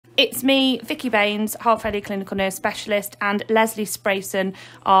It's me, Vicky Baines, heart failure clinical nurse specialist, and Lesley Sprason,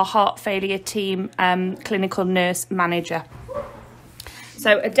 our heart failure team clinical nurse manager.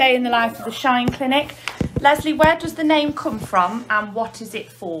 So a day in the life of the Shine Clinic. Lesley, where does the name come from and what is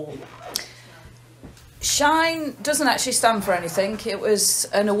it for? Shine doesn't actually stand for anything. It was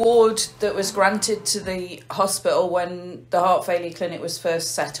an award that was granted to the hospital when the heart failure clinic was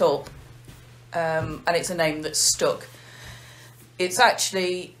first set up, and it's a name that's stuck. It's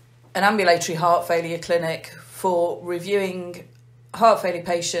actually an ambulatory heart failure clinic for reviewing heart failure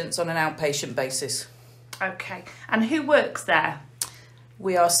patients on an outpatient basis. Okay, and who works there?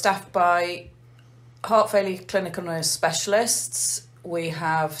 We are staffed by heart failure clinical nurse specialists. We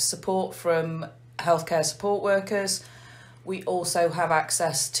have support from healthcare support workers. We also have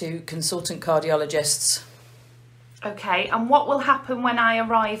access to consultant cardiologists. Okay, and what will happen when I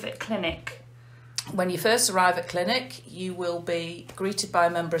arrive at clinic? When you first arrive at clinic, you will be greeted by a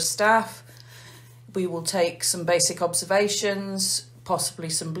member of staff. We will take some basic observations, possibly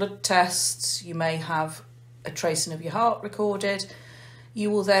some blood tests. You may have a tracing of your heart recorded. You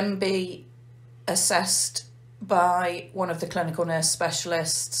will then be assessed by one of the clinical nurse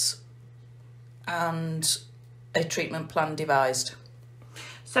specialists and a treatment plan devised.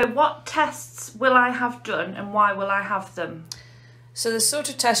 So what tests will I have done and why will I have them? So the sort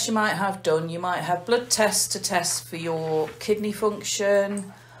of tests you might have done, you might have blood tests to test for your kidney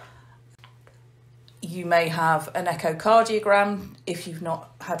function. You may have an echocardiogram if you've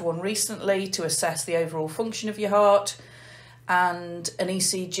not had one recently to assess the overall function of your heart, and an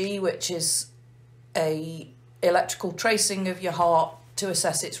ECG, which is a electrical tracing of your heart to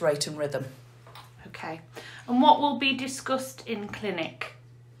assess its rate and rhythm. Okay, and what will be discussed in clinic?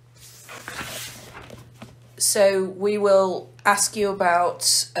 So we will ask you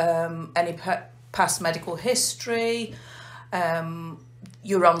about any past medical history,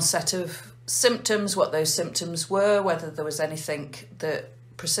 your onset of symptoms, what those symptoms were, whether there was anything that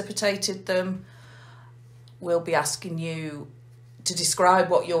precipitated them. We'll be asking you to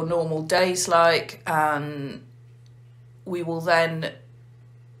describe what your normal day's like, and we will then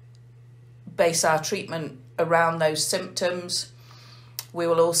base our treatment around those symptoms. We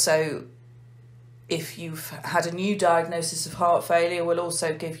will also, if you've had a new diagnosis of heart failure, we'll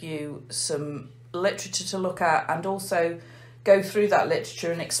also give you some literature to look at and also go through that literature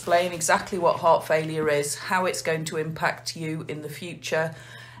and explain exactly what heart failure is, how it's going to impact you in the future,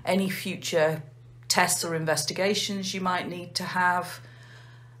 any future tests or investigations you might need to have,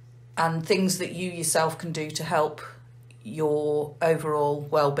 and things that you yourself can do to help your overall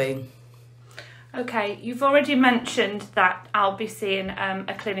well-being. Okay, you've already mentioned that I'll be seeing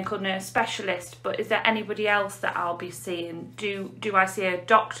a clinical nurse specialist, but is there anybody else that I'll be seeing? Do I see a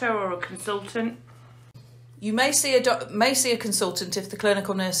doctor or a consultant? You may see a consultant if the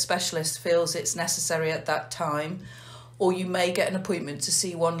clinical nurse specialist feels it's necessary at that time, or you may get an appointment to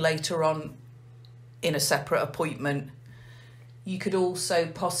see one later on in a separate appointment. You could also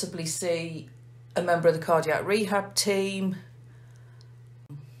possibly see a member of the cardiac rehab team.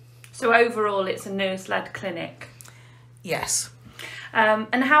 So overall, it's a nurse-led clinic? Yes.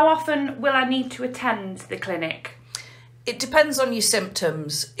 And how often will I need to attend the clinic? It depends on your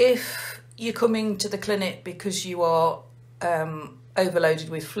symptoms. If you're coming to the clinic because you are overloaded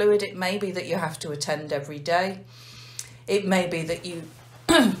with fluid, it may be that you have to attend every day. It may be that you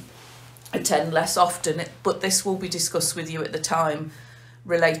attend less often, but this will be discussed with you at the time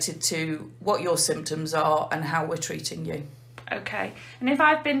related to what your symptoms are and how we're treating you. Okay, and if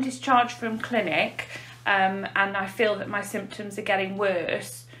I've been discharged from clinic and I feel that my symptoms are getting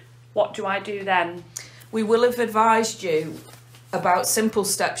worse, what do I do then? We will have advised you about simple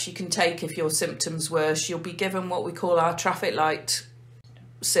steps you can take if your symptoms worse. You'll be given what we call our traffic light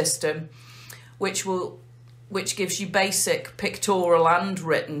system, which gives you basic pictorial and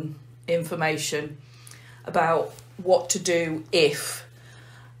written information about what to do if.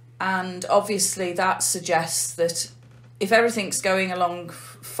 And obviously that suggests that if everything's going along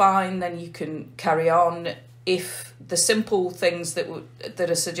fine, then you can carry on. If the simple things that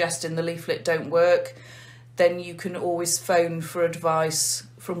are suggested in the leaflet don't work, then you can always phone for advice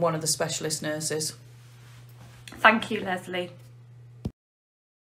from one of the specialist nurses. Thank you, Lesley.